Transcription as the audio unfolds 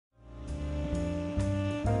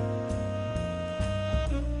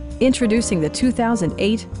Introducing the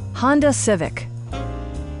 2008 Honda Civic.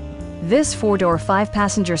 This four-door,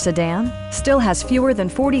 five-passenger sedan still has fewer than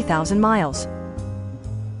 40,000 miles.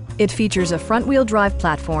 It features a front-wheel drive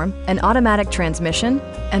platform, an automatic transmission,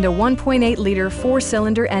 and a 1.8-liter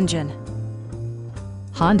four-cylinder engine.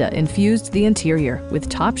 Honda infused the interior with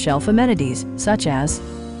top-shelf amenities such as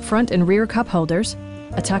front and rear cup holders,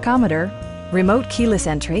 a tachometer, remote keyless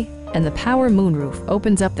entry, and the power moonroof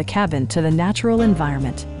opens up the cabin to the natural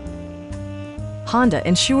environment. Honda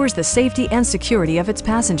ensures the safety and security of its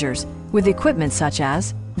passengers with equipment such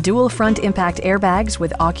as dual front impact airbags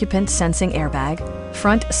with occupant sensing airbag,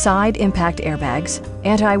 front side impact airbags,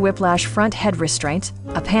 anti-whiplash front head restraints,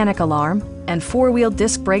 a panic alarm, and four-wheel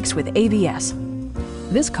disc brakes with ABS.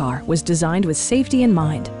 This car was designed with safety in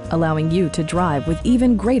mind, allowing you to drive with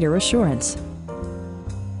even greater assurance.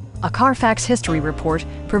 A Carfax history report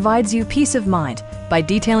provides you peace of mind by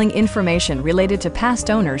detailing information related to past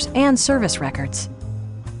owners and service records.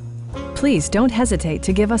 Please don't hesitate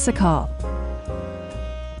to give us a call.